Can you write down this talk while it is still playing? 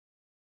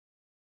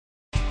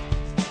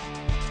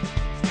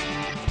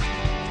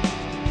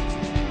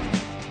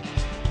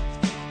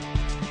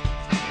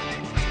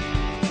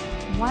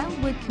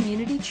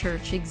Community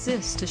Church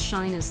exists to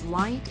shine as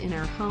light in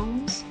our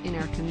homes, in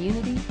our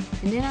community,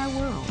 and in our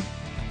world.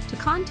 To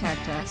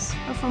contact us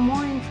or for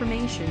more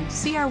information,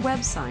 see our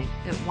website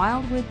at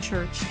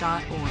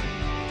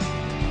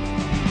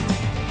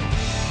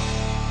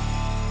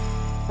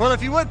wildwoodchurch.org. Well,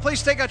 if you would,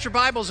 please take out your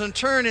Bibles and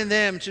turn in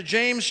them to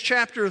James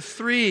chapter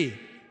 3.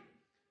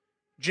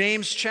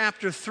 James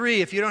chapter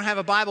 3. If you don't have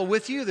a Bible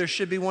with you, there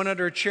should be one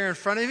under a chair in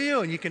front of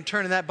you, and you can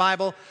turn in that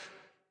Bible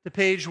to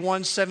page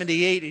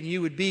 178, and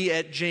you would be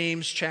at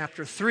James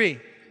chapter 3.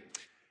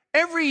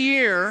 Every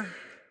year,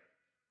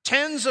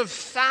 tens of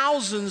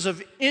thousands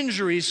of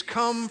injuries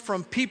come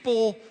from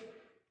people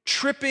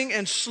tripping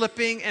and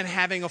slipping and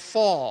having a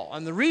fall.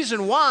 And the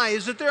reason why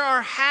is that there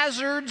are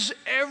hazards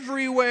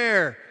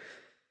everywhere.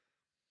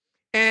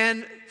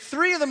 And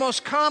three of the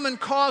most common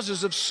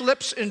causes of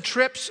slips and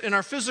trips in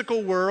our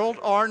physical world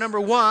are, number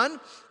one,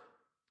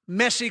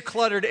 messy,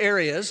 cluttered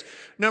areas.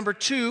 Number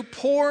two,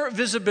 poor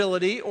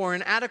visibility or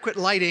inadequate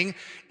lighting.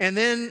 And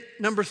then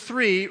number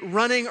three,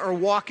 running or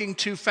walking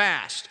too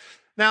fast.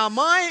 Now,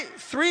 my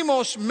three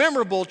most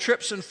memorable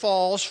trips and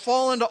falls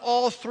fall into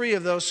all three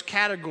of those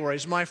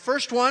categories. My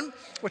first one,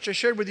 which I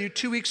shared with you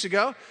 2 weeks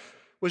ago,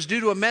 was due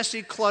to a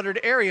messy,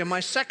 cluttered area. My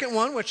second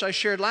one, which I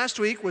shared last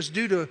week, was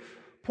due to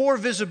poor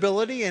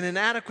visibility and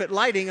inadequate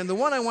lighting. And the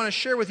one I want to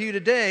share with you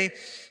today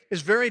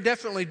is very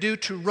definitely due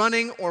to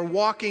running or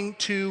walking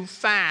too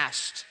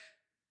fast.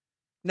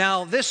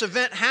 Now, this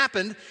event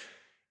happened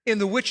in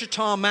the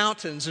Wichita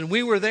Mountains, and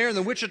we were there in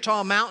the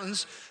Wichita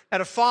Mountains at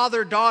a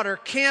father-daughter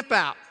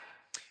campout.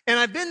 And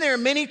I've been there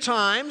many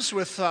times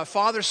with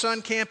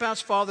father-son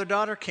campouts,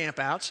 father-daughter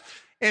campouts.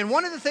 And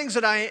one of the things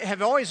that I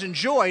have always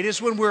enjoyed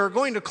is when we're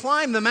going to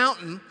climb the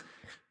mountain,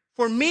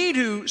 for me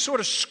to sort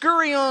of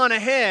scurry on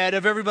ahead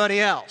of everybody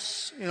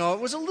else. You know, it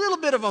was a little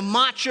bit of a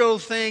macho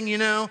thing,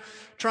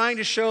 trying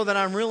to show that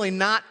I'm really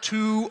not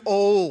too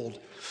old.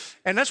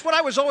 And that's what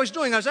I was always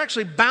doing. I was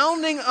actually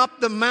bounding up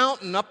the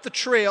mountain, up the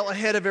trail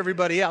ahead of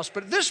everybody else.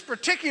 But this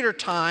particular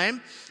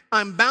time,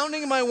 I'm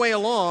bounding my way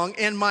along,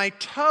 and my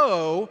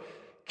toe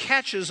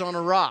catches on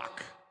a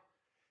rock.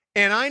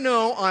 And I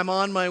know I'm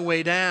on my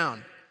way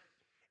down.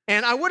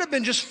 And I would have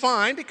been just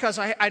fine because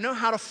I know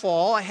how to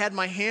fall. I had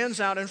my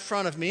hands out in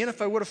front of me, and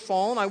if I would have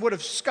fallen, I would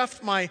have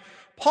scuffed my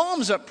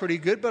palms up pretty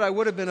good, but I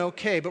would have been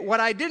okay. But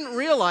what I didn't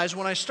realize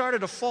when I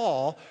started to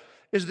fall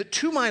is that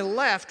to my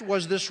left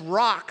was this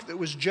rock that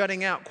was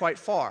jutting out quite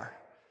far.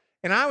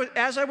 And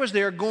as I was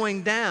there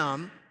going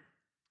down,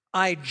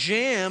 I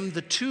jammed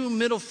the two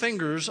middle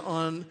fingers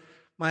on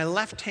my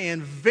left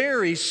hand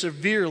very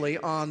severely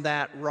on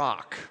that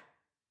rock.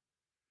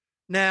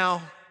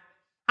 Now,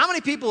 how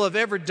many people have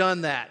ever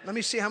done that? Let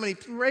me see how many.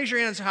 Raise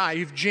your hands high.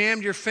 You've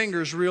jammed your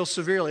fingers real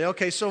severely.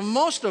 Okay, so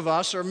most of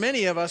us, or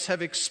many of us,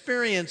 have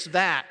experienced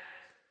that.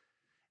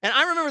 And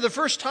I remember the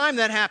first time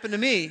that happened to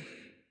me.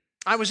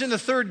 I was in the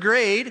third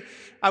grade.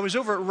 I was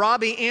over at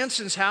Robbie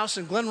Anson's house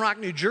in Glen Rock,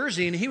 New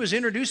Jersey, and he was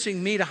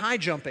introducing me to high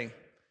jumping.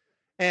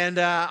 And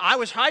I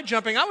was high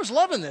jumping. I was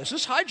loving this.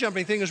 This high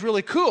jumping thing is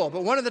really cool.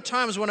 But one of the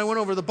times when I went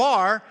over the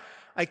bar,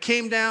 I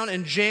came down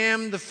and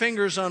jammed the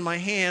fingers on my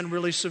hand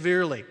really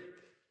severely.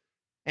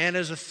 And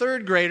as a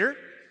third grader,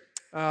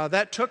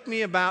 that took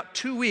me about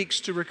 2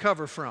 weeks to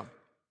recover from.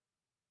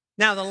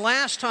 Now, the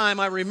last time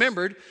I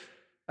remembered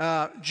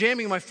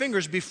jamming my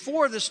fingers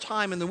before this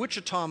time in the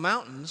Wichita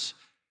Mountains,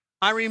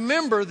 I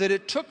remember that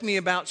it took me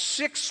about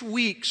 6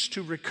 weeks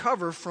to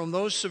recover from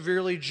those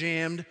severely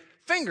jammed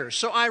fingers.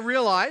 So I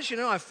realized,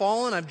 I've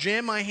fallen, I've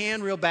jammed my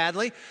hand real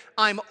badly.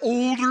 I'm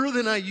older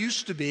than I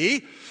used to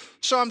be.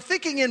 So I'm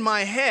thinking in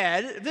my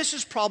head, this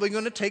is probably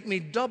going to take me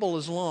double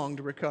as long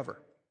to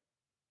recover,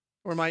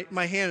 or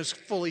my hand is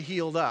fully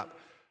healed up.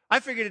 I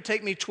figured it'd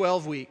take me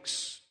 12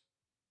 weeks.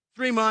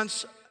 3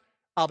 months,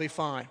 I'll be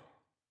fine.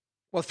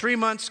 Well, 3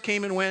 months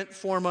came and went,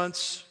 4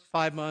 months,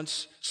 5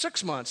 months,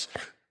 6 months.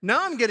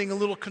 Now I'm getting a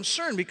little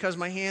concerned because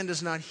my hand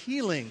is not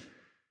healing.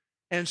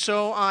 And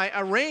so I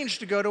arranged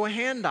to go to a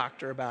hand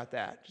doctor about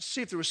that, to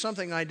see if there was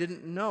something I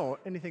didn't know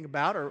anything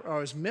about or I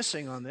was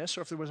missing on this,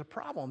 or if there was a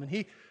problem. And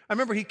I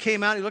remember he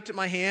came out, he looked at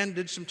my hand,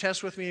 did some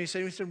tests with me, and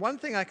he said, one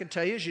thing I can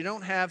tell you is you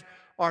don't have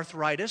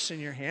arthritis in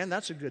your hand.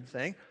 That's a good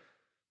thing.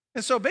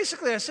 And so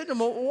basically I said to him,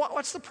 well,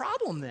 what's the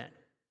problem then?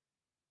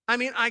 I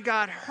mean, I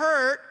got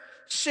hurt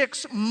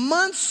 6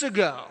 months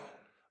ago.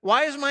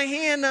 Why is my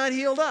hand not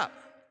healed up?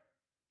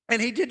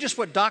 And he did just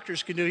what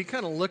doctors can do. He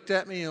kind of looked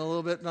at me a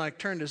little bit and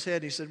turned his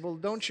head. He said, well,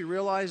 don't you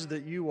realize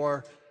that you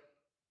are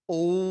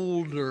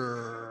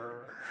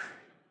older?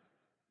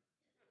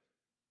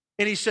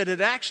 And he said,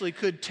 it actually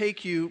could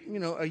take you,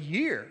 a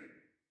year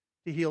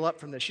to heal up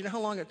from this. You know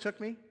how long it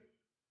took me?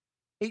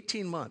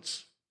 18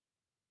 months,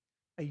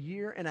 a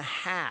year and a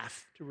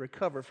half to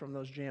recover from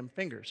those jammed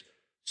fingers.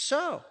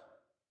 So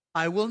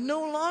I will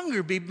no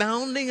longer be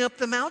bounding up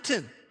the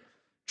mountain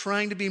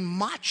trying to be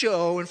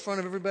macho in front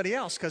of everybody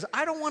else because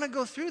I don't want to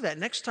go through that.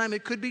 Next time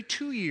it could be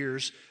 2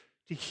 years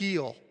to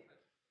heal.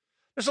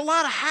 There's a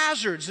lot of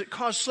hazards that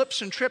cause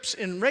slips and trips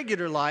in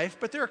regular life,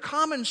 but there are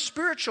common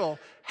spiritual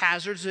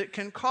hazards that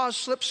can cause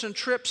slips and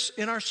trips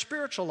in our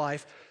spiritual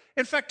life.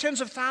 In fact, tens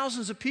of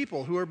thousands of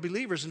people who are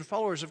believers and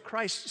followers of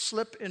Christ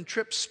slip and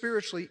trip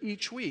spiritually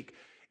each week.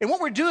 And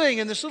what we're doing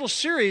in this little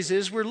series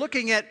is we're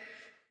looking at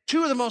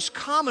two of the most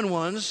common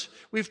ones.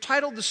 We've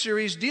titled the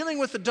series Dealing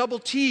with the Double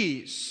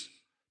T's,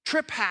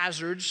 Trip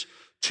Hazards,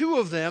 two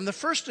of them. The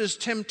first is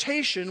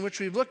temptation,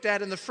 which we've looked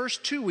at in the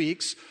first 2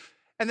 weeks.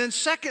 And then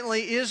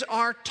secondly is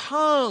our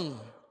tongue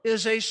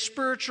is a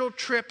spiritual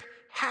trip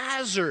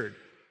hazard,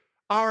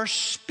 our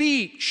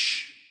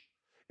speech.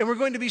 And we're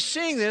going to be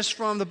seeing this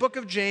from the book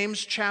of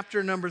James,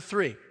 chapter number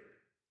 3.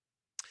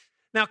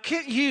 Now,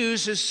 Kent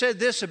Hughes has said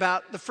this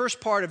about the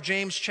first part of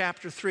James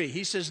chapter 3.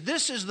 He says,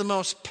 "This is the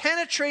most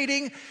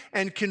penetrating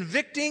and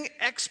convicting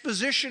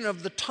exposition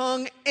of the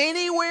tongue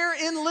anywhere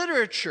in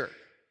literature,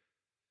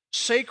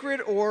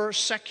 sacred or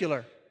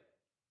secular."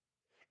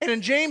 And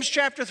in James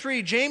chapter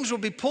 3, James will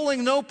be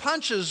pulling no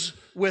punches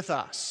with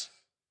us.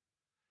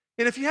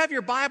 And if you have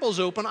your Bibles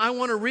open, I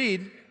want to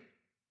read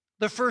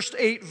the first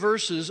 8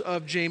 verses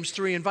of James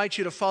 3. I invite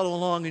you to follow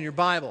along in your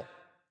Bible.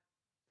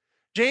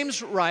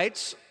 James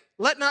writes,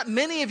 "Let not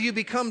many of you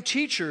become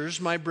teachers,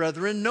 my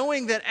brethren,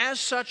 knowing that as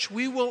such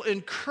we will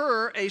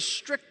incur a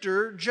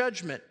stricter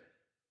judgment.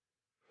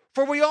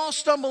 For we all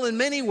stumble in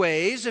many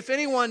ways. If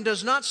anyone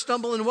does not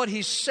stumble in what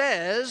he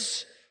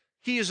says,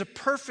 he is a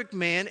perfect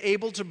man,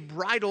 able to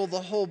bridle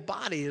the whole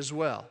body as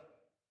well.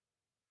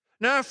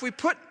 Now, if we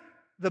put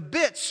the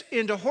bits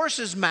into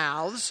horses'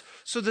 mouths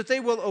so that they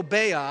will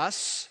obey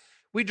us,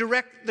 we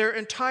direct their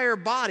entire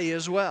body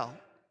as well.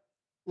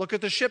 Look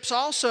at the ships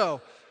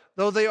also,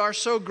 though they are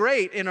so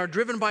great and are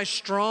driven by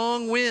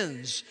strong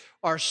winds,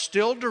 are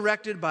still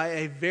directed by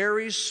a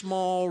very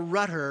small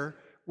rudder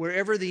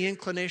wherever the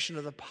inclination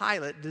of the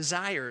pilot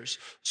desires.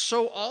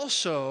 So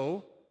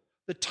also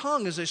the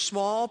tongue is a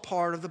small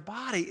part of the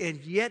body,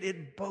 and yet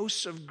it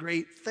boasts of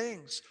great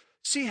things.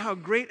 See how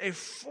great a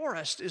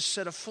forest is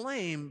set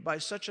aflame by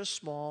such a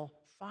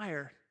small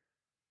fire.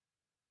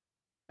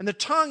 And the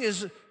tongue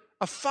is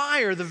a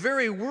fire, the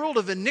very world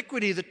of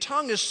iniquity. The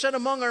tongue is set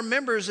among our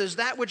members as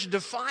that which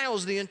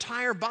defiles the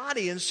entire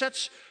body and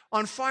sets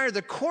on fire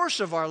the course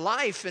of our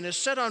life and is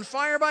set on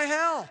fire by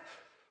hell.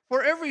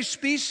 For every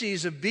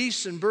species of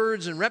beasts and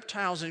birds and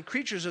reptiles and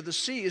creatures of the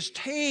sea is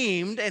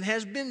tamed and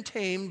has been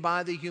tamed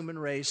by the human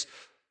race.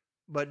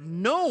 But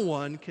no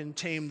one can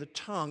tame the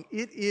tongue.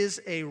 It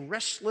is a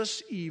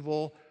restless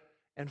evil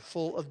and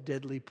full of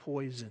deadly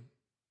poison."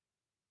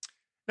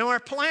 Now, our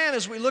plan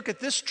as we look at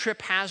this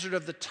trip hazard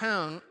of the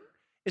tongue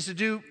is to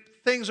do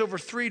things over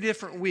 3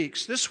 different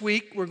weeks. This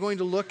week, we're going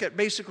to look at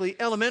basically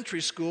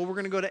elementary school. We're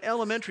going to go to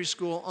elementary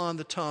school on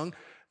the tongue.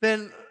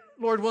 Then,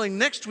 Lord willing,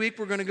 next week,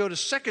 we're going to go to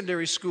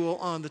secondary school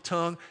on the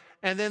tongue.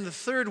 And then the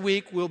third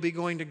week, we'll be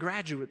going to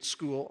graduate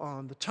school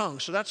on the tongue.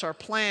 So that's our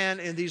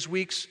plan in these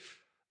weeks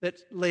that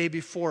lay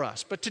before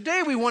us. But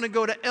today, we want to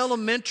go to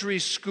elementary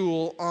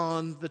school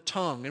on the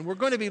tongue. And we're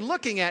going to be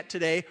looking at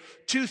today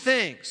 2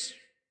 things.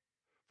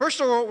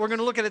 First of all, we're going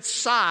to look at its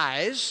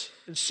size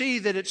and see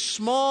that it's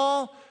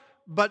small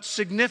but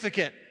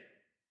significant.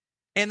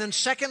 And then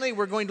secondly,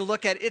 we're going to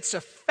look at its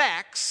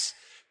effects,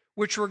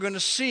 which we're going to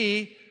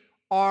see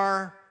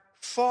are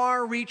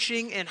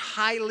far-reaching and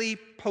highly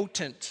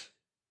potent.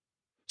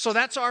 So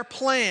that's our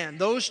plan,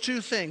 those 2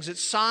 things.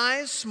 Its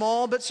size,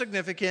 small but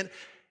significant,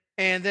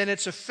 and then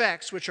its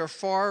effects, which are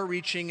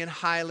far-reaching and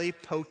highly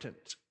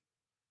potent.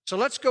 So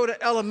let's go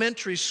to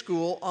elementary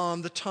school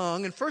on the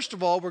tongue. And first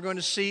of all, we're going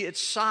to see its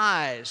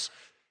size.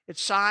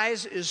 Its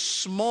size is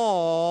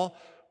small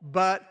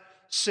but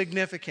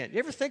significant. You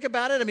ever think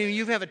about it? I mean,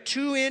 you have a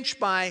 2-inch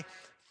by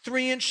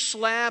 3-inch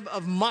slab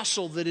of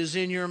muscle that is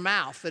in your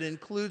mouth that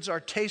includes our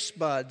taste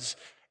buds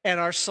and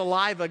our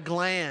saliva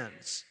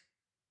glands.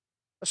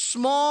 A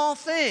small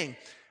thing.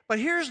 But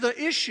here's the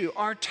issue.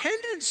 Our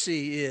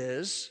tendency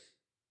is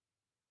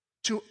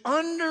to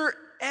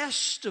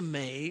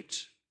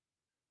underestimate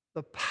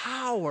the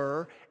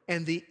power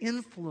and the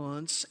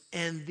influence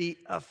and the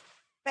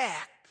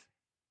effect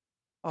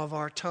of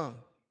our tongue.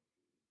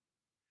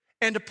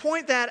 And to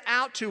point that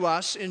out to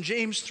us in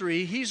James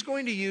 3, he's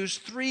going to use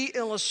 3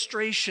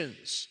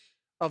 illustrations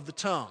of the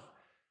tongue: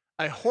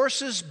 a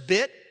horse's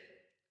bit,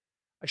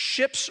 a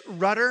ship's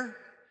rudder,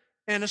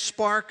 and a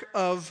spark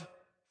of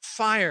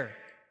fire.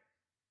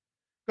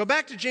 Go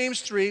back to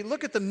James 3,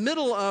 look at the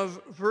middle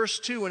of verse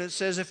 2 when it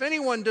says, "If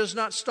anyone does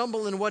not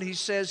stumble in what he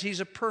says, he's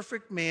a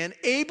perfect man,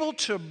 able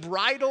to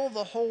bridle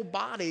the whole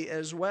body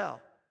as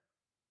well.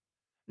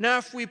 Now,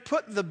 if we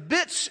put the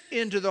bits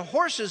into the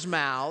horses'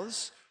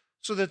 mouths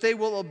so that they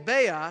will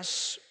obey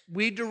us,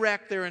 we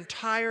direct their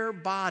entire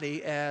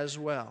body as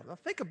well." Now,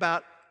 think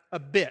about a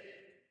bit.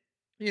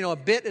 You know, a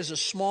bit is a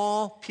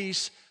small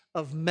piece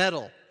of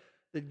metal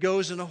that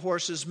goes in a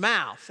horse's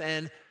mouth,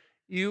 and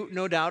you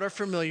no doubt are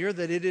familiar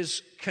that it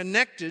is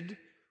connected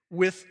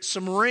with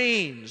some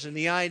reins. And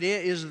the idea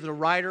is that the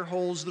rider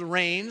holds the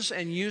reins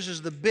and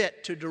uses the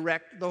bit to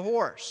direct the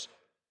horse.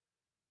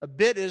 A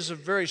bit is a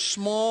very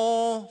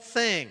small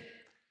thing,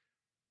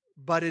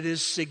 but it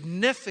is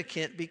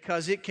significant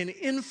because it can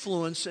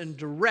influence and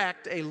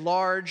direct a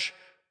large,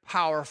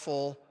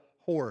 powerful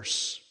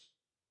horse.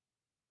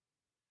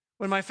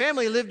 When my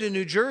family lived in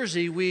New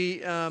Jersey,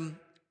 we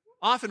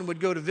often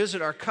would go to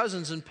visit our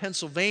cousins in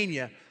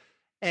Pennsylvania.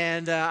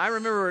 And I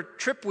remember a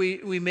trip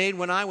we made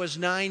when I was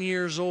 9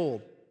 years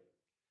old.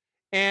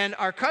 And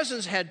our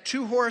cousins had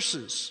 2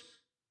 horses.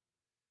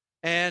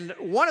 And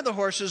one of the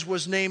horses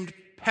was named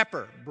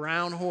Pepper,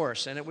 brown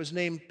horse. And it was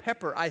named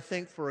Pepper, I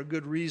think, for a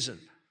good reason.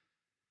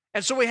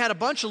 And so we had a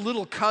bunch of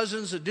little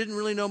cousins that didn't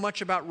really know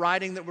much about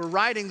riding that were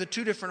riding the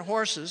 2 different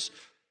horses.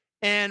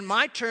 And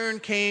my turn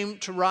came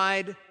to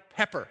ride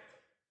Pepper.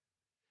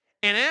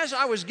 And as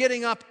I was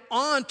getting up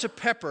onto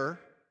Pepper,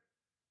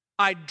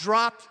 I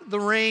dropped the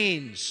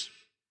reins.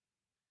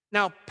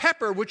 Now,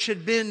 Pepper, which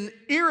had been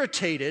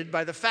irritated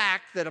by the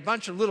fact that a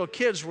bunch of little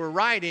kids were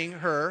riding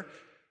her,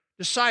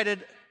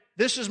 decided,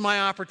 this is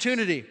my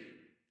opportunity.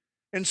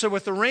 And so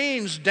with the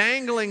reins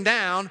dangling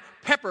down,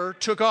 Pepper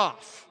took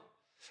off.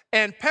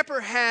 And Pepper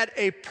had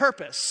a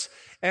purpose.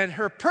 And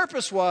her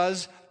purpose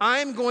was,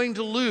 I'm going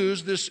to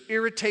lose this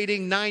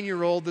irritating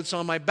 9-year-old that's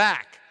on my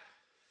back.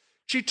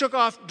 She took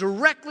off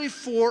directly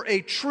for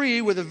a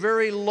tree with a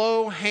very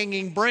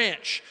low-hanging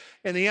branch.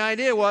 And the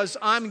idea was,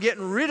 I'm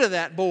getting rid of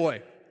that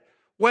boy.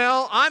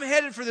 Well, I'm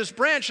headed for this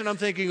branch, and I'm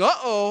thinking,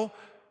 uh-oh,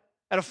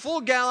 at a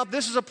full gallop,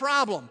 this is a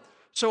problem.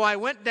 So I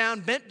went down,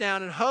 bent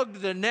down, and hugged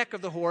the neck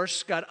of the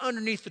horse, got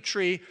underneath the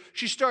tree.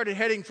 She started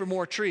heading for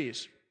more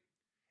trees.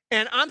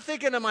 And I'm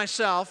thinking to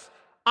myself,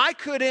 I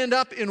could end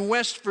up in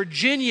West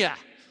Virginia,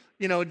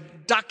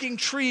 ducking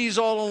trees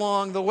all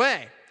along the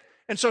way.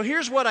 And so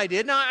here's what I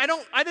did. Now,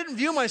 I didn't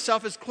view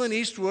myself as Clint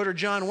Eastwood or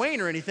John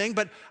Wayne or anything,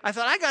 but I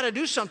thought, I got to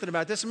do something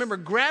about this. I remember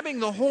grabbing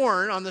the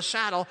horn on the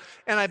saddle,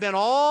 and I bent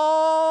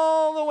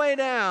all the way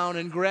down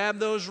and grabbed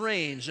those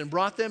reins and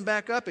brought them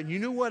back up. And you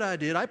knew what I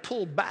did? I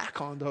pulled back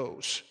on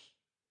those.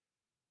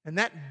 And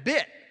that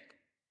bit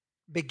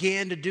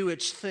began to do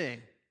its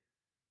thing.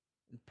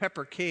 And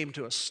Pepper came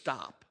to a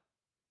stop.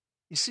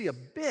 You see, a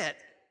bit,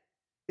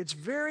 it's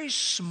very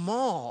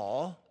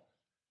small,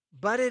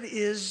 but it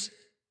is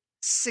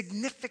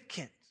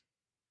significant.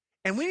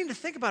 And we need to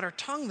think about our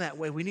tongue that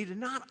way. We need to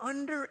not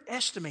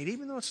underestimate,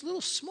 even though it's a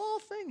little small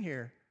thing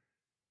here,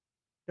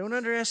 don't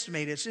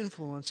underestimate its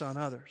influence on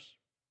others.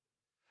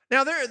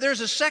 Now, there's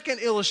a second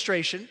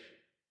illustration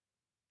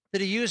that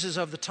he uses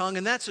of the tongue,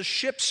 and that's a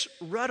ship's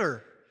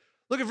rudder.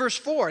 Look at verse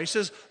 4. He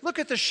says, look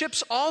at the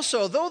ships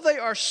also, though they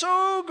are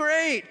so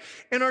great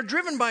and are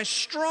driven by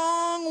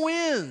strong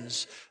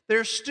winds,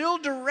 they're still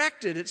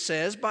directed, it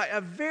says, by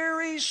a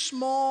very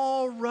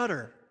small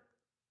rudder,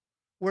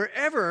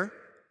 wherever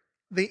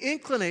the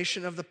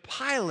inclination of the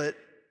pilot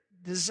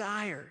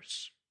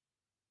desires.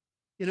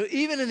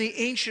 Even in the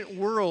ancient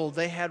world,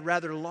 they had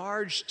rather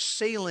large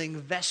sailing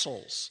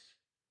vessels.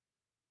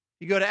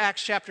 You go to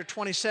Acts chapter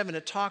 27,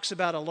 it talks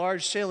about a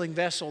large sailing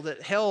vessel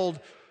that held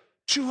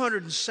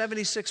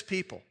 276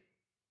 people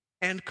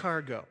and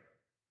cargo.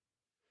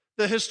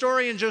 The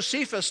historian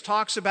Josephus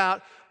talks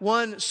about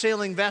one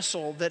sailing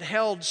vessel that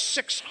held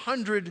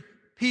 600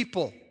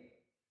 people.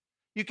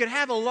 You could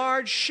have a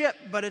large ship,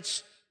 but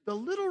it's the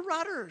little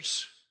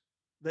rudders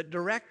that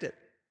direct it.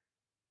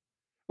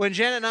 When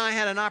Janet and I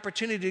had an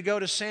opportunity to go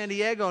to San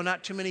Diego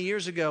not too many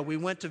years ago, we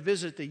went to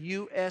visit the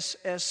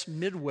USS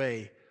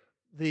Midway,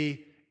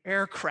 the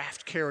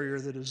aircraft carrier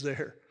that is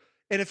there.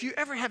 And if you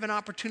ever have an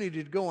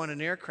opportunity to go on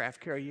an aircraft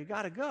carrier, you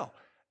got to go.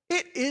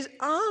 It is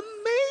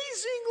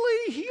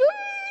amazingly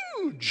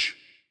huge,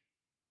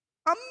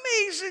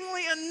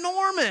 amazingly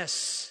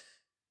enormous.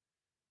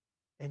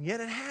 And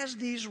yet it has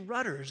these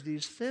rudders,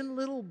 these thin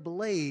little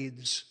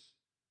blades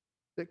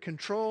that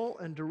control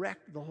and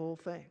direct the whole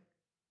thing.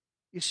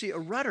 You see, a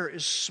rudder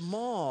is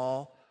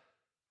small,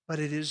 but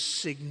it is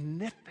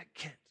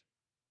significant.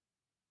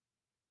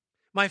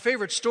 My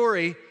favorite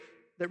story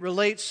that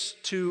relates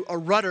to a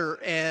rudder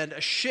and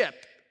a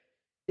ship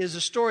is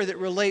a story that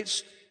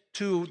relates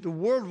to the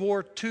World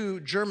War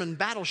II German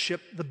battleship,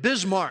 the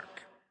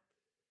Bismarck.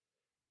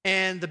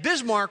 And the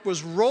Bismarck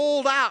was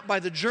rolled out by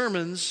the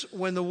Germans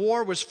when the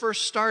war was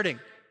first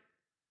starting.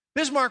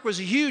 Bismarck was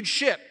a huge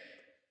ship,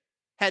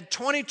 had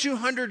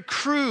 2,200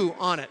 crew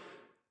on it.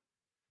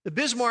 The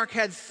Bismarck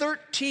had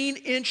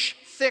 13-inch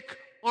thick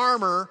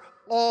armor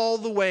all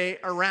the way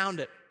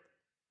around it.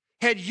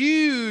 Had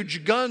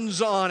huge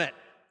guns on it.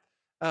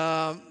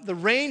 The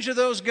range of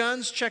those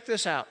guns, check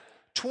this out,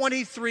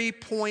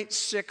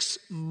 23.6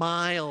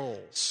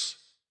 miles.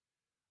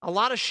 A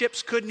lot of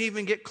ships couldn't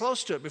even get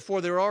close to it before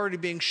they were already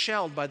being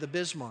shelled by the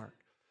Bismarck.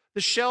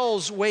 The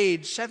shells weighed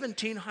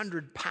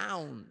 1,700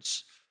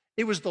 pounds.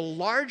 It was the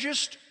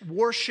largest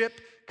warship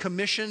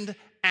commissioned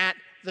at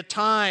the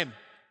time.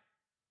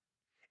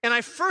 And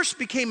I first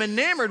became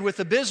enamored with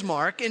the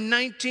Bismarck in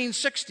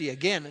 1960,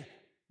 again,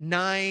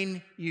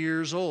 9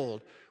 years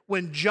old,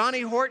 when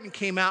Johnny Horton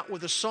came out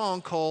with a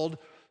song called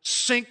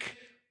Sink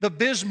the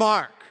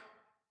Bismarck.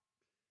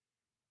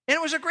 And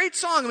it was a great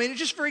song. It's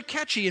just very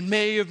catchy. In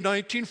May of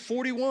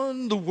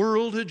 1941, the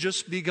world had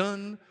just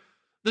begun.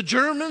 The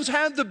Germans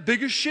had the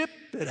biggest ship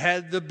that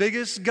had the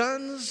biggest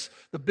guns.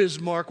 The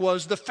Bismarck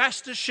was the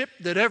fastest ship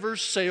that ever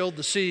sailed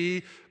the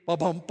sea.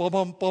 ba-bum,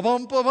 ba-bum,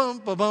 ba-bum, ba-bum,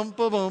 ba-bum,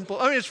 ba-bum.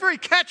 I mean, it's very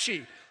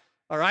catchy,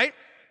 all right?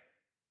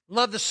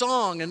 Love the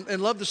song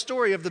and love the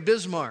story of the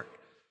Bismarck.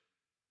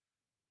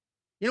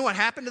 You know what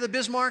happened to the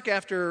Bismarck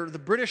after the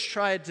British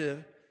tried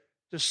to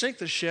sink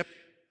the ship?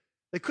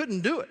 They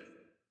couldn't do it.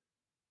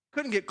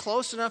 Couldn't get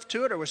close enough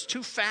to it, or was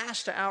too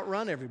fast to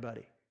outrun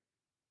everybody.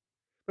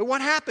 But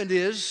what happened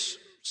is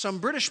some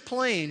British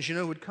planes,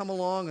 would come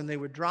along and they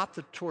would drop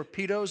the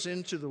torpedoes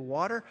into the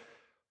water.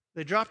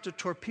 They dropped a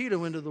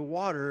torpedo into the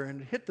water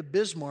and hit the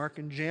Bismarck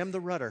and jammed the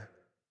rudder.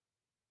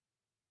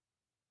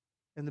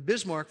 And the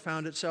Bismarck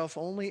found itself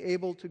only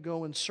able to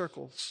go in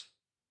circles.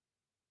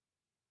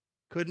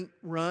 Couldn't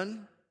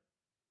run,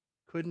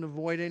 couldn't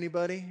avoid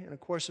anybody, and of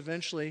course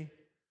eventually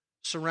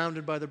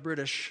surrounded by the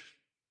British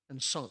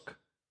and sunk.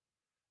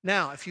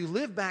 Now, if you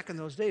live back in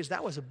those days,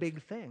 that was a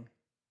big thing.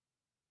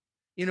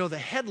 The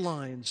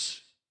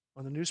headlines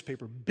on the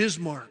newspaper,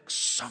 Bismarck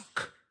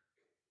sunk.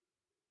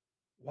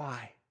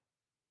 Why?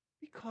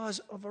 Because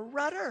of a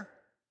rudder.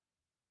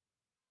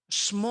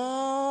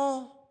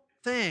 Small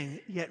thing,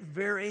 yet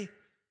very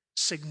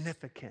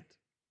significant.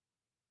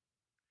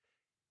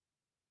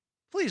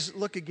 Please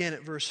look again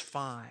at verse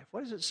 5.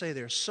 What does it say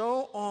there?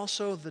 So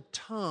also the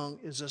tongue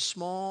is a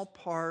small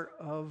part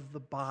of the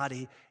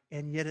body,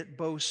 and yet it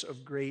boasts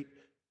of great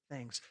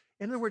things.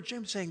 In other words,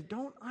 Jim's saying,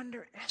 don't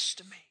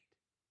underestimate.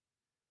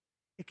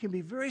 It can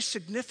be very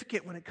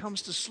significant when it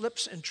comes to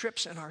slips and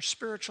trips in our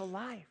spiritual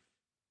life.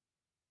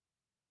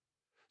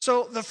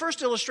 So the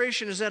first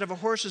illustration is that of a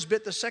horse's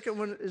bit. The second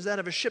one is that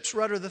of a ship's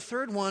rudder. The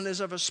third one is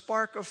of a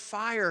spark of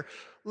fire.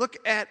 Look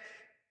at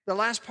the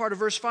last part of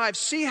verse 5.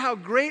 See how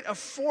great a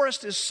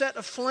forest is set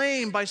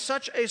aflame by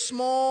such a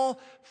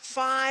small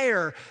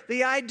fire.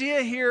 The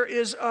idea here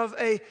is of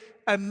a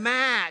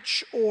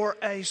match or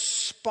a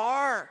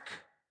spark.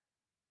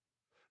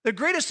 The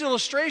greatest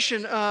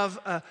illustration of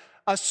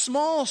a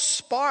small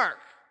spark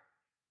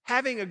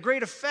having a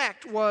great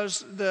effect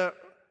was the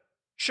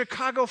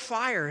Chicago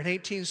fire in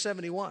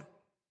 1871.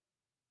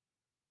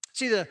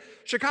 See, the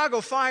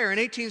Chicago fire in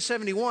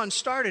 1871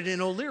 started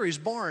in O'Leary's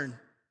barn.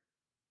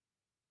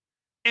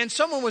 And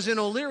someone was in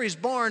O'Leary's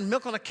barn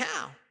milking a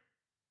cow.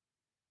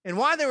 And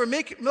while they were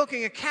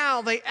milking a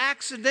cow, they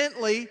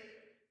accidentally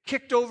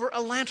kicked over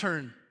a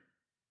lantern.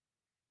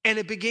 And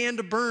it began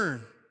to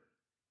burn.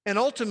 And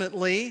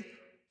ultimately,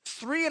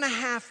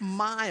 3.5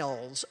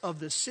 miles of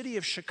the city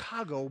of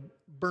Chicago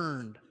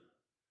burned.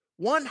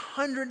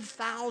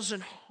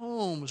 100,000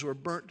 homes were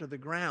burnt to the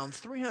ground.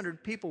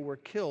 300 people were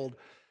killed.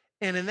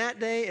 And in that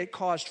day, it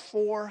caused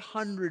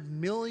 $400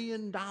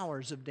 million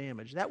of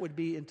damage. That would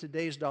be, in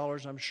today's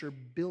dollars, I'm sure,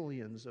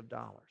 billions of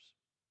dollars.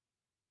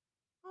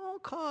 All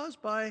caused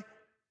by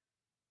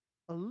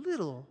a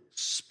little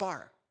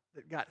spark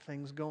that got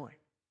things going.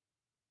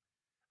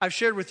 I've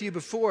shared with you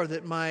before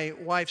that my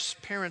wife's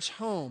parents'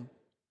 home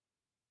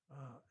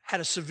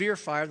had a severe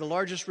fire, the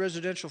largest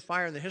residential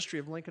fire in the history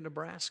of Lincoln,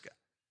 Nebraska.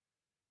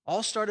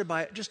 All started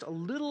by just a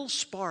little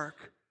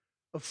spark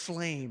of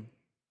flame.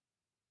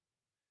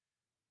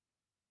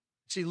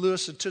 See,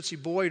 Lewis and Tootsie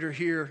Boyd are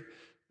here,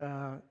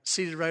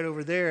 seated right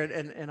over there,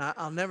 and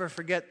I'll never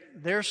forget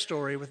their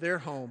story with their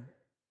home,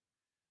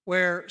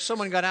 where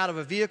someone got out of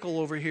a vehicle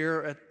over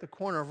here at the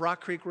corner of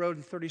Rock Creek Road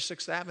and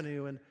 36th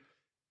Avenue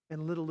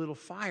and lit a little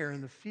fire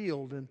in the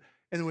field, and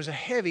there was a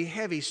heavy,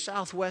 heavy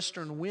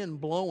southwestern wind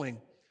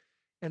blowing,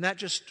 and that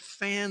just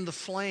fanned the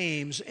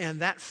flames,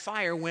 and that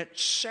fire went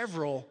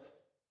several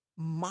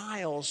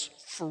miles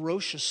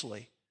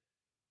ferociously.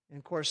 And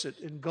of course, it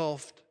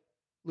engulfed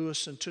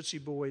Lewis and Tootsie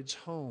Boyd's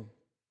home.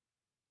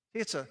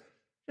 It's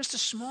just a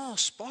small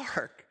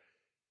spark,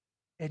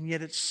 and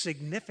yet it's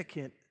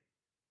significant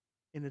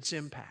in its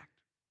impact.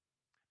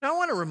 Now, I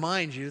want to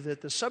remind you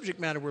that the subject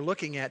matter we're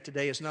looking at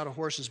today is not a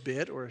horse's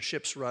bit or a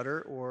ship's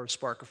rudder or a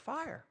spark of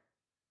fire.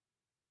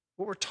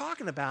 What we're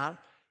talking about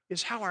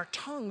is how our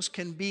tongues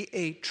can be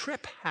a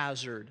trip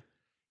hazard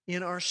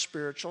in our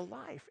spiritual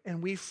life.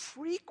 And we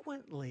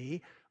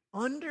frequently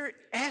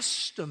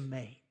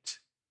underestimate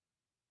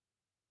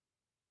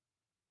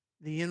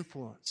the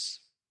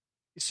influence.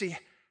 You see,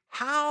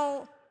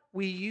 how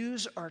we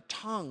use our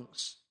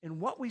tongues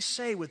and what we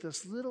say with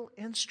this little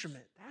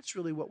instrument, that's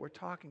really what we're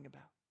talking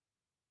about.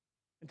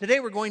 And today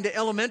we're going to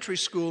elementary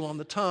school on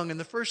the tongue, and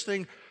the first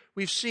thing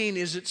we've seen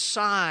is its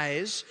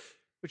size,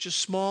 which is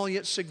small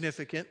yet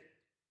significant.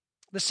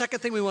 The second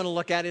thing we want to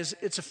look at is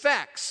its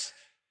effects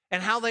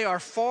and how they are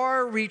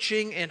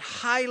far-reaching and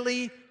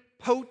highly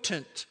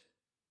potent.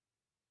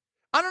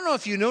 I don't know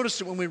if you noticed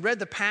it when we read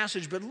the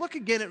passage, but look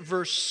again at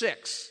verse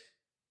 6.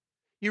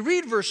 You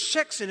read verse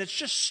 6 and it's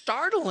just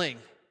startling.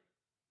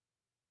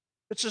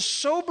 It's a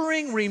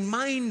sobering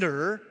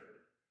reminder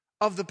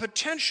of the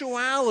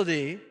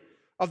potentiality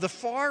of the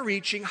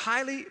far-reaching,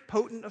 highly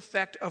potent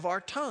effect of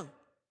our tongue.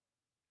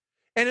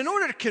 And in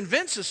order to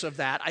convince us of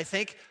that, I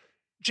think,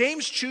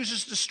 James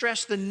chooses to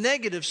stress the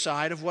negative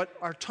side of what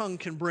our tongue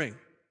can bring.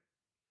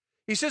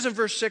 He says in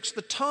verse 6,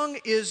 the tongue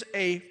is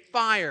a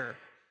fire,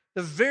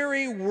 the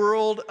very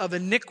world of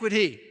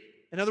iniquity.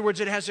 In other words,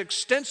 it has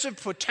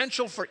extensive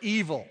potential for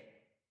evil.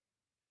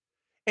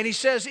 And he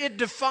says it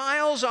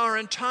defiles our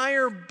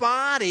entire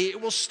body.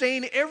 It will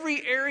stain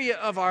every area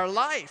of our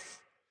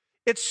life.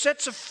 It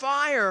sets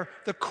afire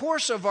the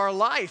course of our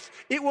life.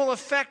 It will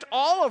affect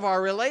all of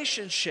our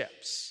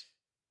relationships.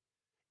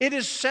 It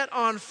is set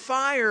on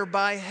fire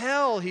by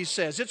hell, he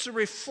says. It's a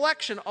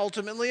reflection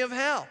ultimately of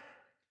hell.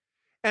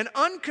 An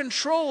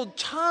uncontrolled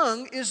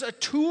tongue is a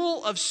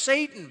tool of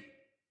Satan.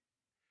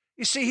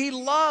 You see, he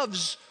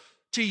loves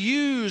to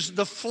use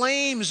the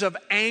flames of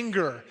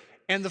anger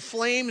and the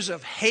flames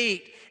of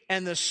hate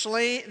and the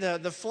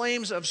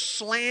flames of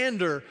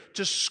slander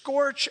to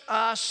scorch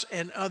us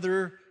and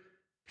other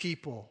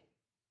people.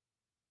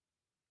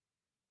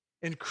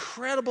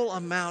 Incredible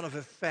amount of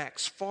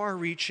effects,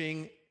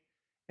 far-reaching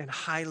and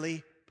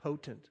highly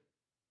potent.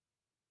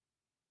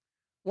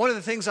 One of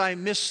the things I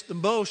miss the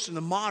most in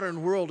the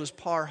modern world is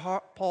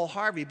Paul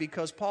Harvey,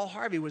 because Paul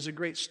Harvey was a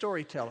great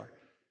storyteller.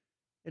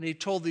 And he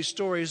told these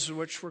stories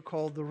which were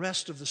called The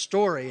Rest of the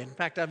Story. In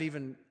fact, I've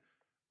even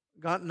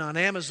gotten on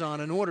Amazon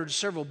and ordered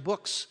several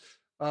books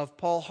of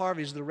Paul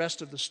Harvey's The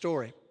Rest of the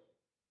Story.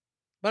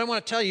 But I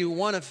want to tell you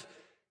one of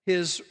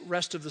his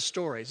Rest of the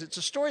Stories. It's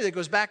a story that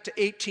goes back to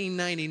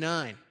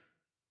 1899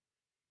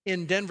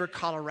 in Denver,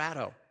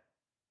 Colorado.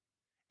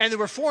 And there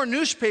were 4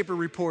 newspaper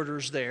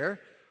reporters there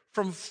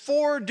from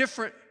 4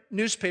 different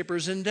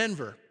newspapers in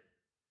Denver.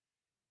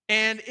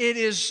 And it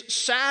is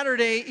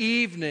Saturday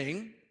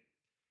evening,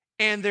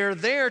 and they're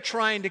there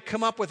trying to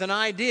come up with an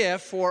idea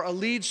for a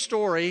lead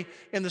story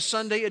in the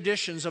Sunday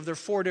editions of their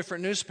 4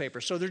 different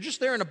newspapers. So they're just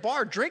there in a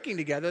bar drinking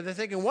together. They're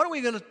thinking, what are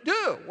we going to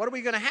do? What are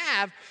we going to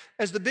have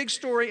as the big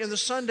story in the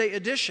Sunday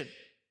edition?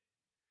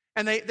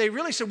 And they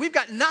really said, we've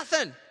got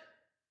nothing.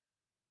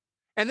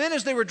 And then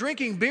as they were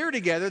drinking beer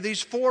together,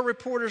 these 4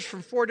 reporters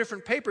from 4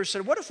 different papers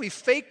said, what if we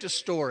faked a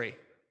story?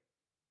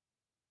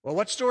 Well,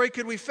 what story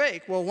could we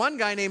fake? Well, one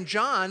guy named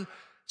John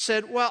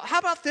said, well, how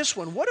about this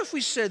one? What if we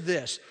said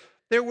this?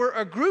 There were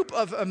a group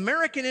of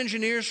American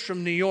engineers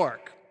from New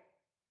York,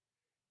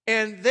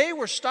 and they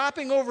were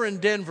stopping over in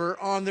Denver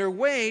on their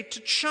way to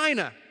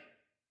China.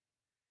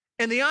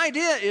 And the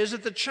idea is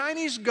that the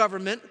Chinese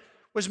government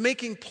was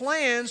making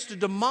plans to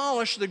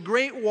demolish the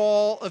Great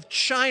Wall of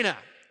China.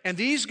 And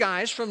these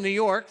guys from New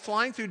York,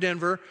 flying through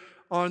Denver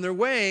on their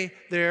way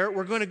there,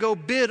 were going to go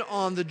bid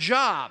on the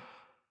job.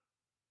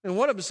 And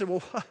one of them said,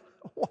 well,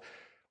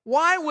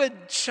 why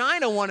would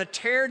China want to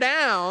tear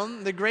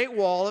down the Great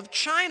Wall of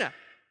China?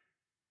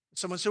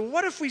 Someone said, well,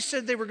 what if we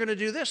said they were going to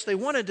do this? They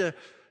wanted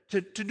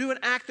to do an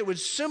act that would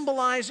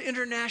symbolize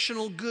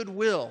international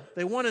goodwill.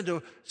 They wanted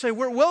to say,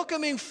 we're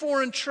welcoming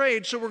foreign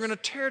trade, so we're going to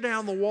tear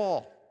down the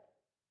wall.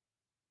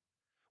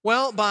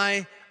 Well,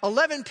 by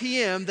 11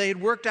 p.m., they had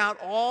worked out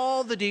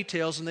all the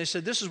details, and they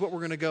said, this is what we're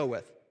going to go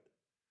with.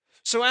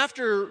 So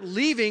after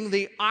leaving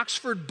the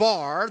Oxford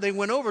bar, they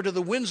went over to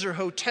the Windsor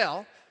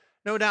Hotel,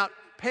 no doubt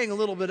paying a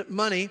little bit of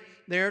money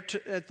there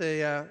at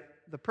the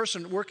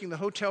person working the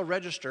hotel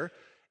register.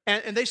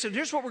 And they said,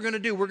 here's what we're going to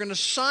do. We're going to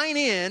sign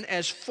in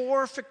as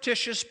 4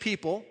 fictitious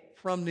people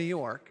from New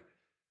York.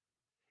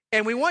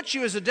 And we want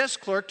you as a desk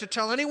clerk to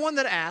tell anyone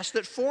that asked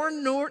that 4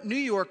 New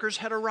Yorkers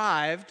had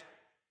arrived,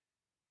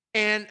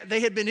 and they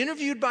had been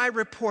interviewed by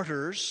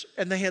reporters,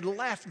 and they had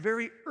left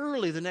very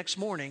early the next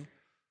morning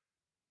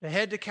to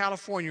head to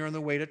California on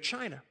their way to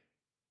China.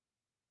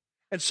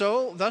 And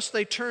so, thus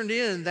they turned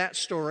in that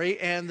story,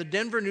 and the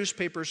Denver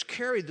newspapers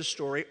carried the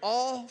story,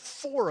 all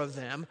 4 of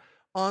them,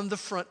 on the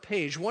front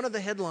page. One of the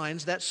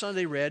headlines that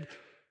Sunday read,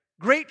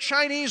 Great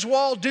Chinese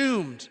Wall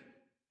Doomed.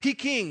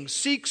 Peking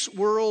Seeks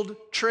World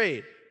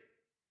Trade.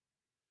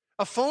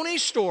 A phony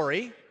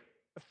story,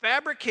 a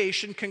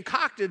fabrication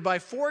concocted by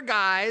 4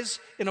 guys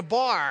in a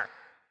bar.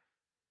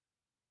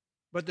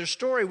 But their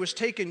story was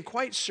taken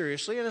quite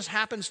seriously, and as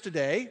happens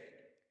today,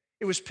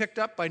 it was picked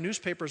up by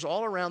newspapers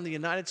all around the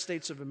United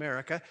States of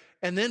America,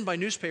 and then by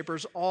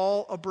newspapers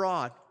all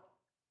abroad.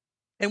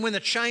 And when the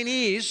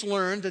Chinese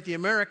learned that the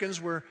Americans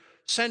were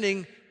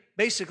sending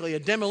basically a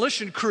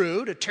demolition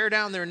crew to tear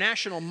down their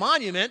national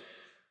monument,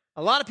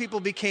 a lot of people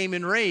became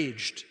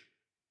enraged.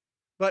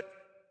 But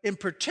in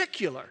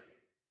particular,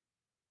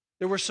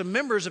 there were some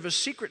members of a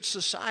secret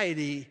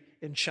society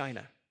in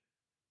China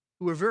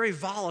who were very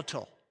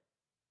volatile,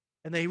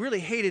 and they really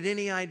hated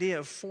any idea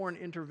of foreign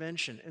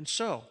intervention. And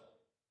so,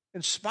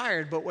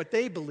 inspired by what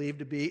they believed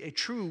to be a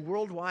true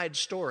worldwide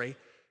story,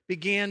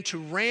 began to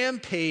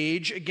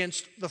rampage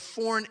against the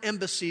foreign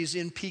embassies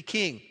in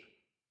Peking.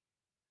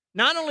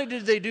 Not only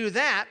did they do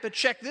that, but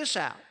check this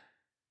out.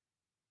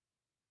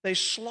 They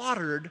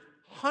slaughtered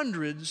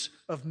hundreds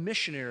of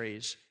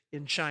missionaries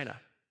in China.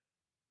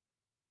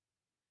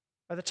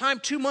 By the time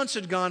 2 months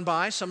had gone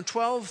by, some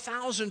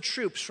 12,000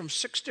 troops from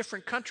 6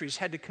 different countries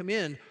had to come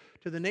in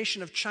to the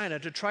nation of China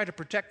to try to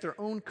protect their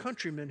own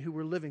countrymen who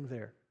were living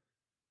there.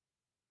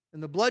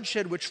 And the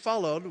bloodshed which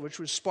followed, which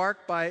was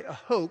sparked by a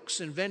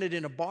hoax invented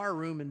in a bar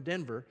room in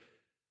Denver,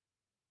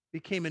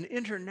 became an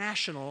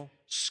international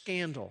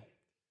scandal,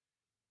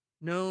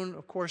 known,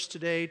 of course,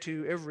 today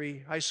to every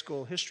high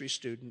school history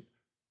student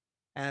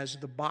as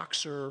the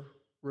Boxer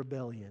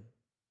Rebellion.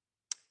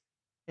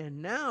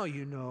 And now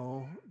you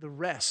know the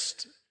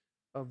rest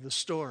of the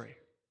story.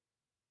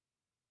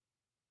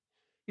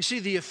 You see,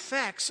 the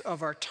effects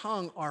of our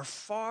tongue are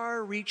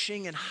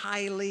far-reaching and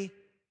highly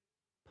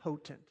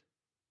potent.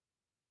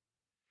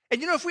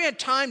 And if we had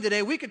time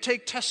today, we could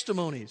take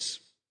testimonies.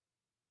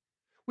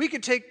 We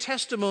could take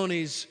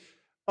testimonies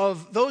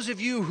of those of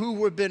you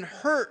who have been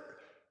hurt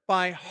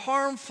by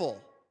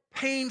harmful,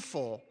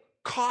 painful,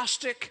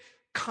 caustic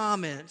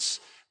comments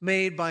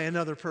made by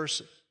another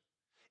person.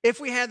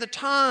 If we had the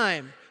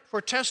time for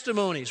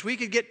testimonies, we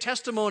could get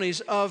testimonies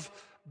of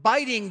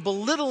biting,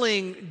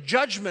 belittling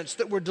judgments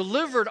that were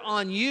delivered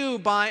on you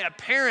by a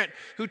parent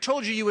who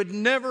told you would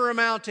never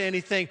amount to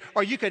anything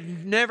or you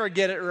could never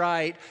get it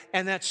right,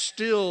 and that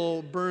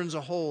still burns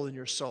a hole in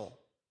your soul.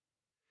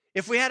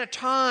 If we had a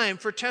time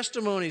for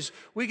testimonies,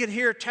 we could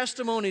hear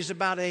testimonies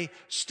about a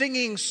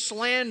stinging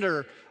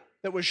slander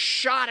that was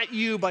shot at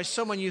you by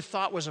someone you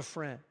thought was a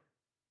friend.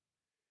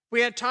 If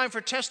we had time for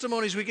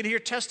testimonies, we could hear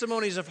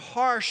testimonies of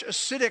harsh,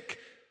 acidic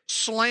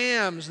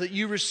slams that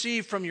you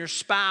received from your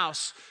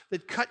spouse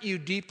that cut you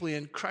deeply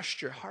and crushed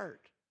your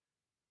heart.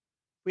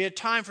 If we had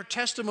time for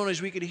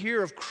testimonies, we could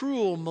hear of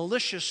cruel,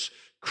 malicious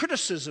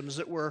criticisms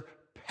that were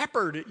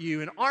peppered at you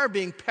and are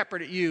being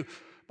peppered at you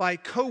by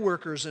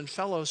coworkers and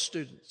fellow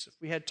students. If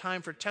we had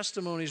time for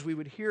testimonies, we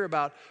would hear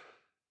about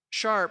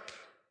sharp,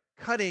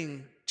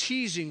 cutting,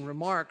 teasing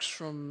remarks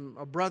from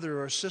a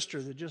brother or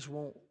sister that just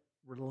won't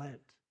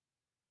relent.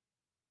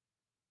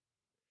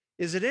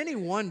 Is it any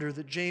wonder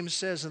that James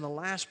says in the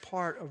last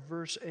part of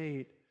verse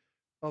 8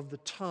 of the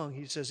tongue,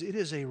 he says, it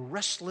is a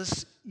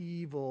restless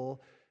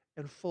evil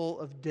and full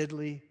of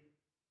deadly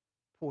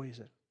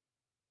poison.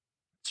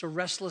 It's a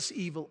restless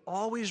evil,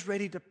 always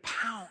ready to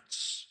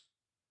pounce.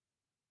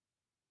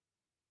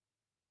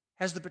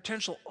 Has the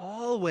potential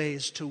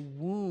always to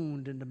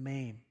wound and to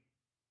maim.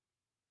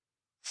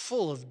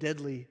 Full of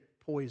deadly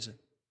poison.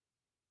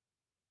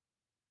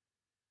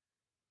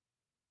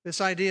 This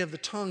idea of the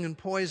tongue and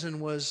poison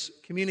was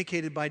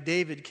communicated by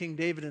David, King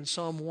David, in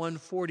Psalm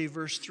 140,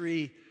 verse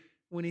 3,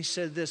 when he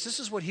said this. This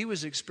is what he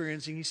was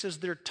experiencing. He says,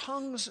 their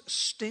tongues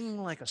sting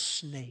like a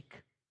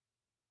snake.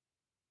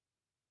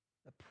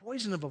 The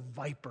poison of a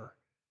viper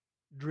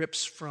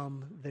drips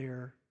from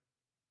their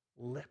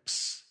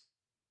lips.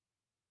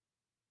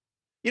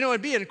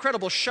 It'd be an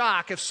incredible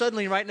shock if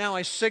suddenly right now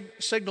I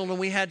signaled and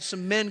we had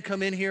some men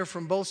come in here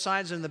from both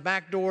sides in the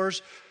back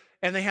doors,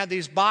 and they had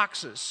these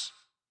boxes.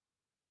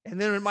 And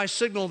then at my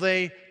signal,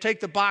 they take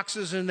the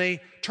boxes and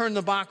they turn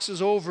the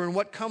boxes over, and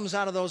what comes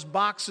out of those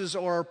boxes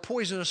are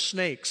poisonous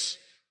snakes.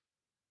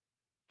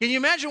 Can you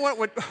imagine what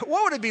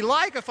would it be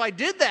like if I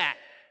did that?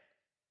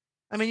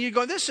 I mean, you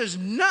go, this is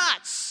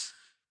nuts.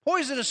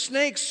 Poisonous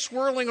snakes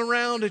swirling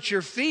around at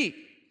your feet.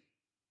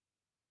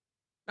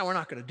 Now, we're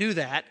not going to do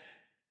that.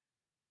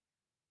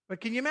 But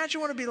can you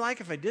imagine what it would be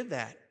like if I did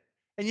that?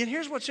 And yet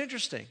here's what's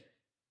interesting.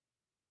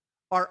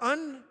 Our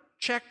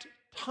unchecked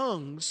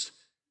tongues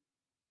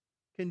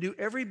can do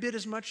every bit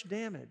as much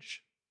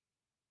damage.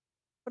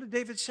 What did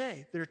David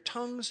say? Their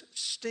tongues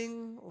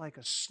sting like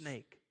a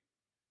snake.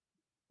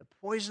 The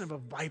poison of a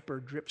viper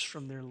drips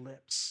from their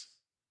lips.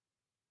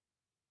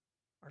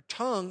 Our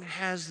tongue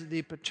has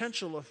the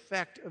potential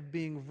effect of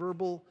being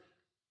verbal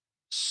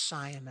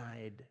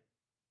cyanide.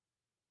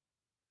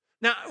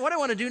 Now, what I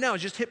want to do now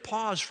is just hit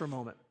pause for a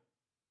moment.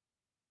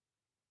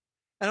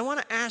 And I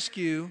want to ask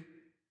you,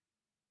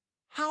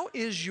 how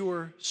is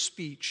your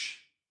speech?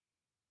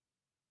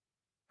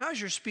 How has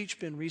your speech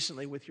been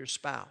recently with your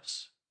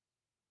spouse?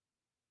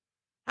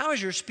 How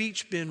has your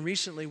speech been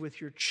recently with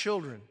your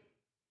children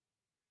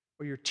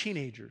or your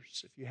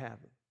teenagers, if you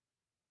have them?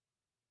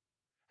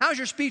 How's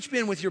your speech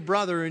been with your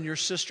brother and your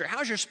sister?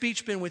 How's your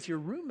speech been with your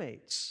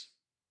roommates?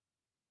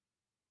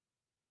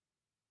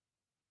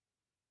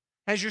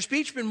 Has your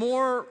speech been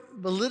more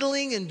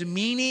belittling and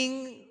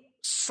demeaning,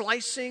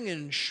 slicing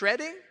and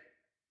shredding?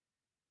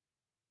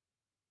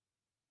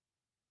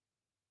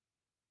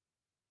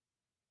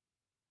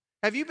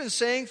 Have you been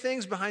saying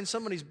things behind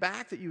somebody's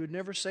back that you would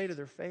never say to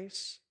their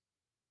face?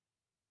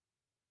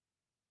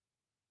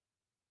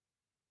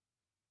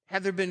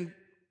 Have there been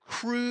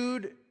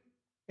crude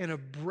and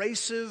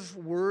abrasive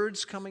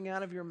words coming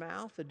out of your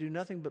mouth that do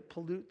nothing but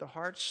pollute the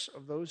hearts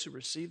of those who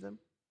receive them?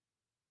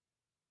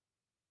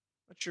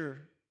 What's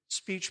your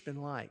speech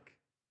been like?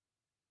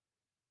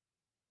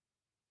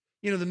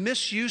 The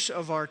misuse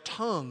of our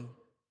tongue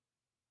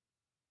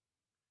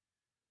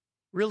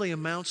really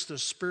amounts to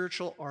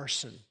spiritual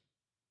arson.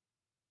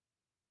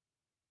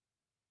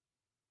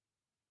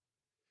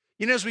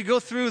 As we go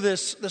through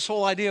this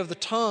whole idea of the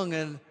tongue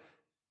and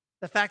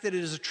the fact that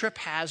it is a trip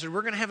hazard,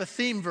 we're going to have a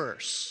theme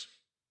verse.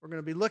 We're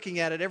going to be looking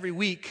at it every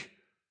week.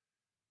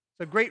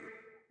 It's a great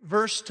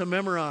verse to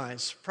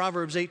memorize,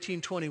 Proverbs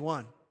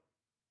 18:21.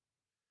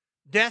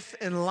 Death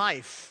and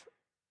life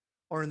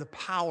are in the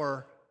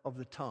power of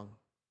the tongue.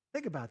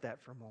 Think about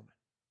that for a moment.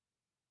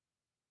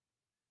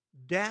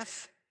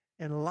 Death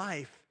and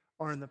life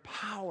are in the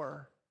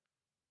power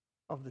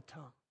of the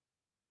tongue.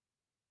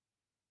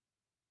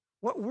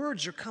 What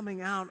words are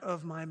coming out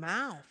of my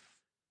mouth?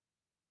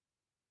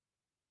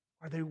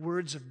 Are they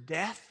words of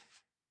death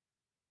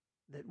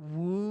that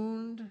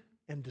wound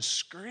and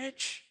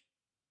discourage?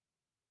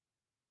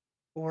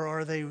 Or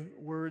are they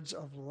words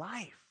of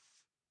life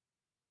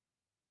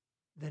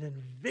that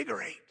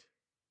invigorate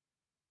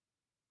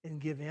and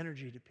give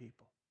energy to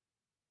people?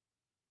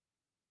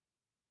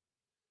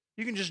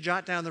 You can just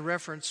jot down the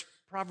reference,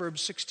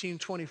 Proverbs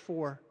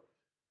 16:24.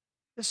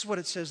 This is what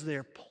it says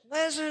there.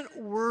 Pleasant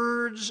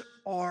words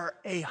are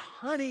a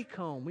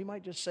honeycomb. We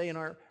might just say in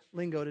our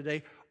lingo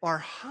today, are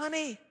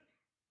honey.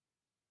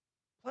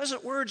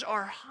 Pleasant words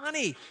are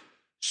honey,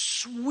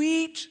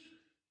 sweet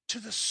to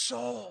the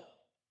soul.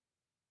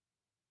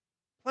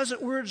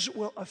 Pleasant words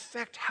will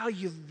affect how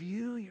you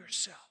view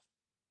yourself.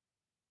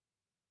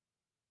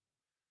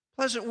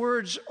 Pleasant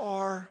words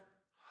are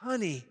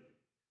honey.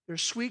 They're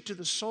sweet to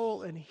the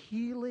soul and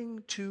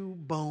healing to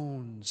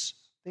bones.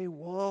 They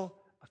will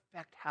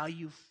affect how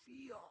you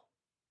feel.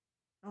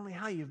 Not only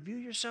how you view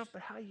yourself,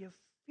 but how you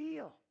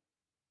feel.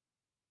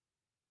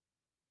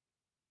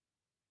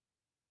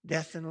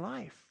 Death and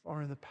life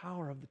are in the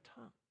power of the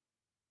tongue.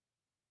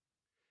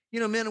 You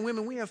know, men and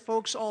women, we have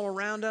folks all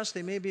around us.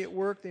 They may be at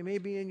work, they may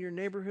be in your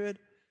neighborhood,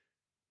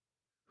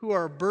 who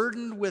are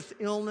burdened with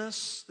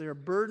illness. They're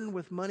burdened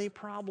with money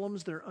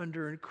problems. They're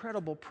under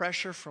incredible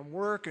pressure from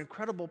work,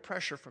 incredible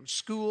pressure from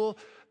school.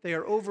 They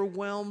are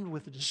overwhelmed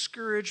with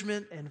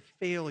discouragement and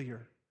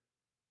failure.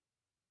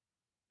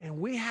 And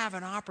we have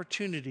an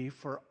opportunity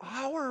for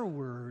our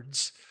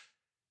words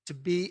to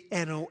be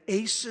an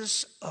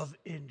oasis of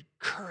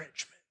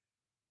encouragement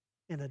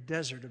in a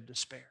desert of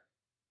despair.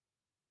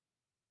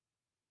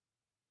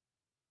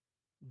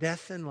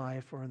 Death and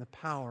life are in the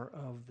power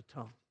of the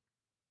tongue.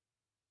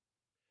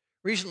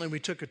 Recently, we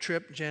took a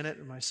trip, Janet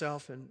and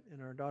myself and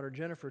our daughter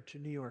Jennifer, to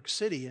New York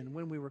City. And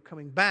when we were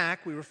coming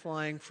back, we were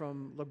flying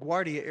from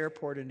LaGuardia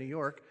Airport in New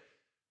York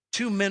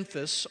to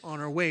Memphis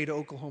on our way to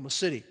Oklahoma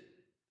City.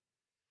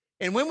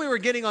 And when we were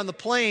getting on the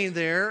plane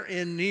there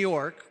in New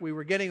York, we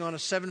were getting on a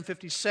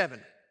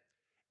 757.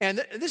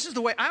 And this is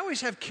the way, I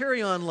always have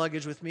carry-on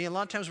luggage with me. And a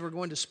lot of times when we're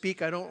going to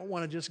speak, I don't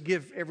want to just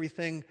give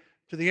everything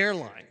to the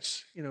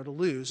airlines, to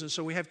lose. And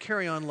so we have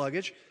carry-on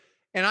luggage.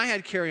 And I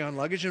had carry-on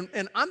luggage.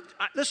 And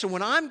listen,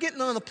 when I'm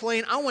getting on the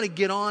plane, I want to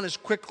get on as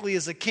quickly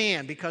as I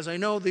can because I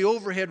know the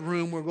overhead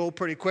room will go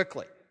pretty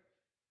quickly.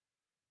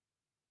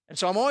 And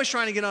so I'm always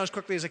trying to get on as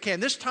quickly as I can.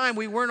 This time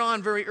we weren't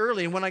on very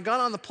early. And when I got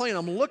on the plane,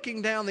 I'm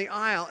looking down the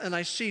aisle and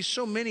I see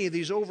so many of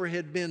these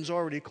overhead bins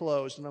already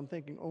closed. And I'm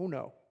thinking, oh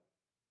no.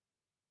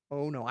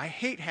 Oh no. I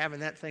hate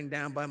having that thing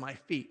down by my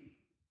feet.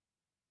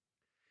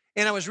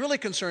 And I was really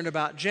concerned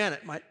about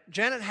Janet.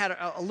 Janet had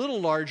a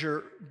little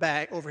larger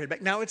bag, overhead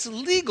bag. Now, it's a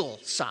legal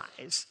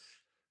size,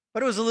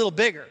 but it was a little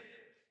bigger.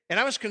 And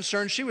I was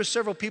concerned. She was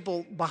several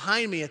people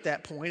behind me at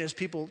that point as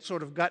people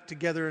sort of got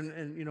together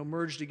and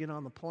merged to get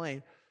on the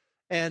plane.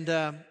 And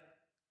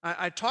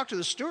I talked to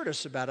the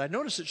stewardess about it. I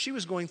noticed that she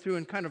was going through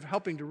and kind of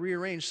helping to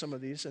rearrange some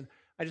of these. And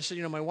I just said,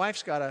 my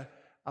wife's got a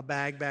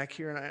bag back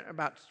here, and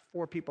about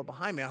 4 people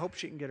behind me. I hope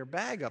she can get her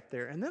bag up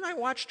there. And then I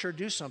watched her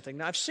do something.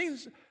 Now, I've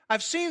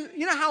seen,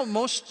 how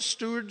most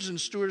stewards and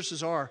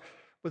stewardesses are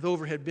with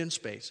overhead bin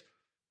space.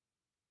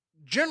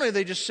 Generally,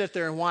 they just sit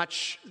there and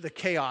watch the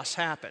chaos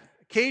happen.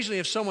 Occasionally,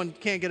 if someone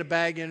can't get a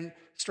bag in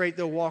straight,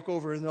 they'll walk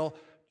over and they'll,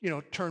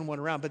 turn one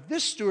around. But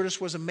this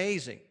stewardess was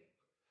amazing.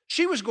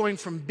 She was going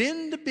from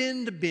bin to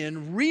bin to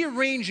bin,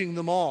 rearranging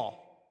them all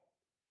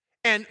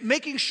and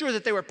making sure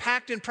that they were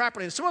packed in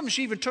properly. And some of them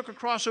she even took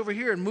across over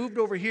here and moved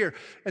over here.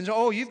 And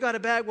so, you've got a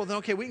bag? Well, then,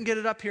 okay, we can get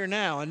it up here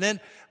now. And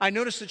then I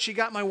noticed that she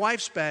got my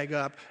wife's bag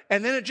up.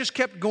 And then it just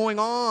kept going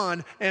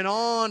on and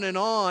on and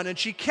on. And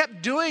she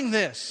kept doing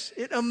this.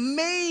 It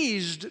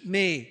amazed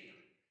me.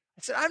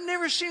 I said, I've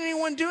never seen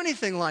anyone do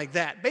anything like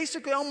that.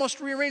 Basically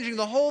almost rearranging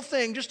the whole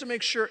thing just to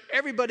make sure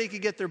everybody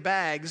could get their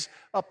bags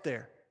up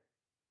there.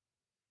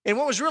 And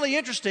what was really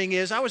interesting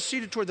is I was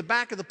seated toward the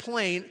back of the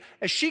plane.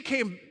 As she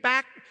came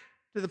back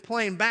to the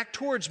plane, back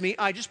towards me,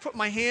 I just put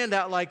my hand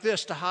out like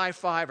this to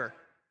high-five her.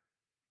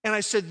 And I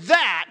said,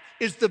 that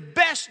is the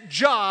best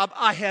job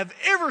I have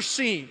ever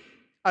seen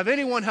of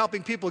anyone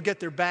helping people get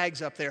their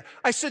bags up there.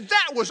 I said,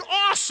 that was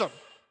awesome.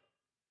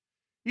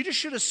 You just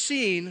should have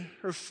seen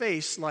her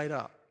face light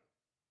up.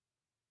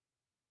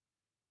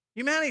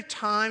 You know how many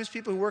times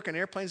people who work on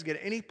airplanes get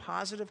any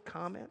positive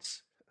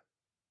comments?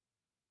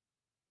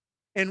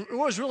 And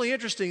what was really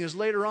interesting is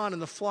later on in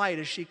the flight,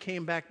 as she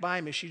came back by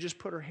me, she just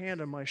put her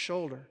hand on my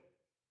shoulder.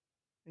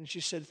 And she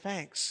said,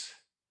 thanks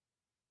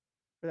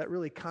for that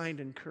really kind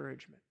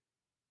encouragement.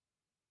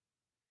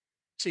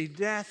 See,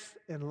 death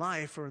and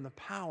life are in the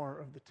power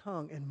of the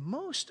tongue. And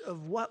most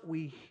of what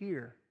we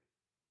hear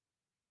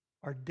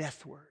are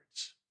death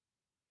words.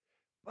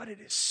 But it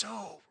is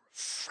so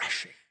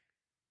refreshing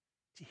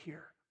to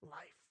hear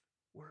life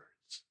words.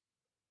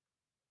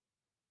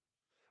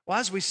 Well,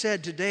 as we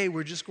said, today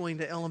we're just going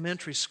to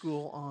elementary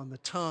school on the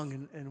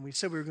tongue, and we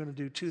said we were going to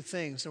do 2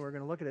 things. And we're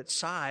going to look at its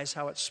size,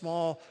 how it's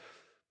small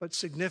but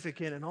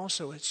significant, and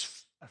also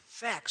its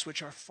effects,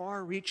 which are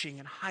far-reaching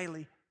and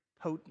highly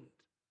potent.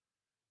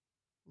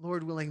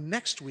 Lord willing,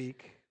 next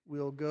week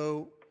we'll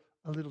go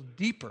a little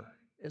deeper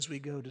as we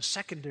go to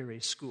secondary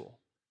school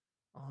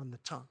on the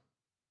tongue.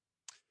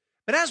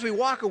 But as we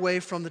walk away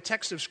from the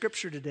text of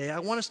Scripture today, I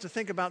want us to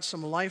think about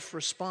some life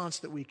response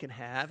that we can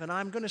have, and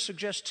I'm going to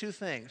suggest two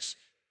things.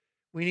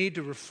 We need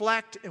to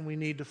reflect and we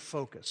need to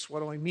focus. What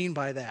do I mean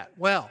by that?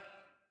 Well,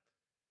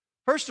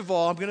 first of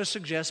all, I'm going to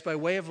suggest by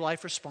way of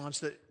life response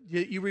that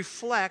you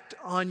reflect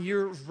on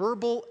your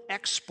verbal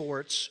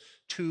exports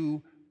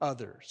to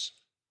others.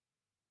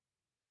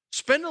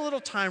 Spend a little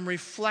time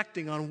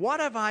reflecting on what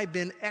have I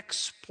been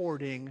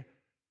exporting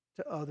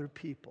to other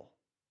people.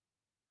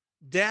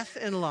 Death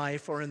and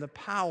life are in the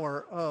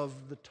power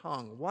of the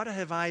tongue. What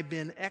have I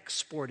been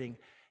exporting?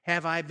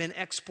 Have I been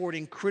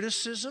exporting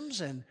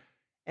criticisms and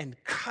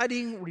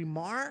cutting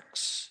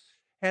remarks?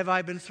 Have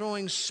I been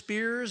throwing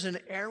spears and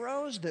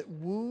arrows that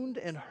wound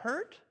and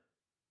hurt?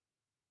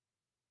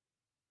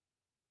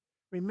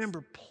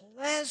 Remember,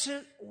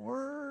 pleasant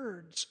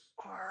words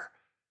are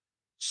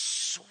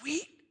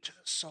sweet to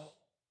the soul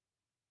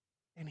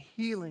and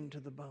healing to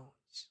the bones.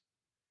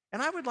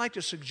 And I would like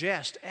to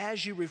suggest,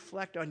 as you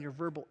reflect on your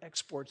verbal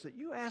exports, that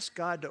you ask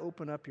God to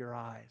open up your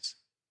eyes.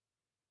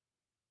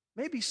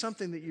 Maybe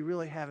something that you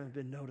really haven't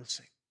been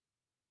noticing.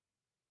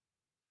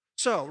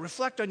 So,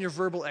 reflect on your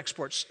verbal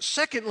exports.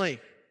 Secondly,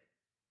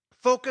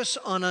 focus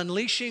on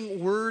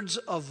unleashing words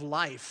of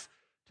life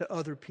to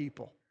other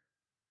people.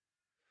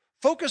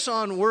 Focus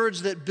on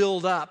words that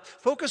build up.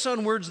 Focus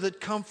on words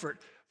that comfort.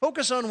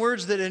 Focus on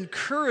words that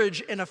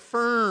encourage and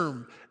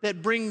affirm,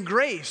 that bring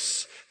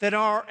grace, that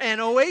are an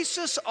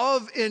oasis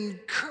of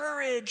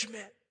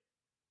encouragement.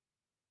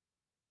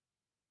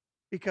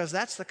 Because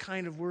that's the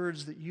kind of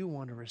words that you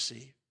want to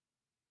receive.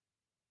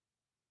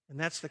 And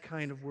that's the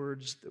kind of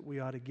words that we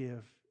ought to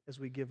give as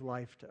we give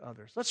life to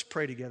others. Let's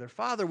pray together.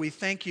 Father, we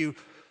thank you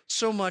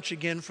so much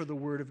again for the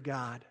Word of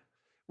God.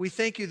 We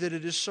thank you that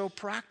it is so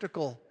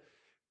practical.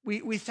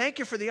 We thank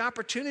you for the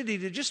opportunity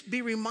to just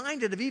be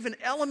reminded of even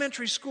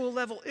elementary school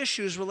level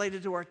issues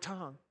related to our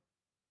tongue.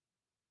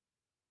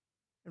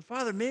 And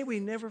Father, may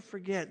we never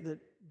forget that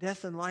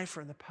death and life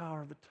are in the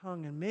power of the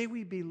tongue, and may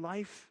we be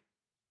life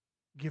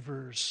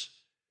givers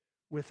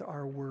with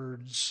our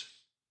words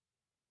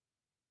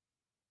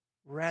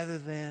rather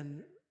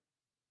than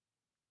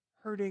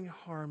hurting,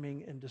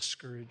 harming, and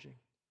discouraging.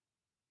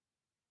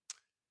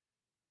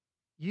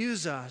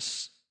 Use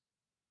us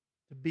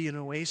to be an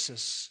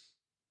oasis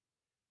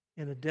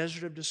in a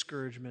desert of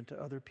discouragement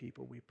to other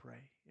people, we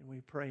pray. And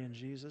we pray in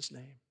Jesus'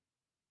 name.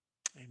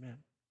 Amen.